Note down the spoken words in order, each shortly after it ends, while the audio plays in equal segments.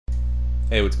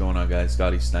Hey, what's going on, guys?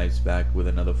 Scotty Snipes back with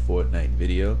another Fortnite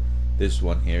video. This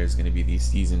one here is going to be the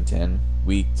Season 10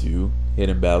 Week 2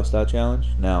 Hidden Battlestar Challenge.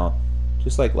 Now,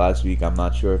 just like last week, I'm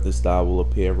not sure if the star will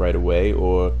appear right away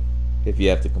or if you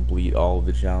have to complete all of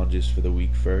the challenges for the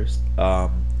week first.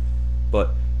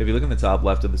 But if you look in the top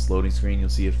left of this loading screen, you'll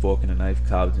see a fork and a knife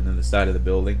carved into the side of the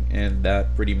building, and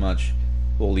that pretty much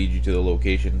will lead you to the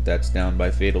location that's down by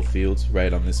Fatal Fields,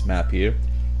 right on this map here.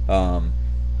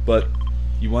 But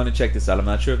you want to check this out. I'm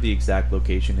not sure of the exact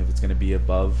location, if it's going to be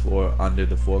above or under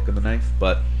the fork and the knife,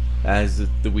 but as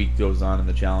the week goes on and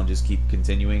the challenges keep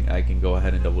continuing, I can go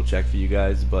ahead and double check for you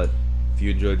guys. But if you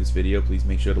enjoyed this video, please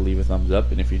make sure to leave a thumbs up,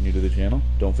 and if you're new to the channel,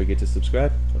 don't forget to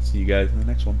subscribe. I'll see you guys in the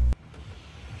next one.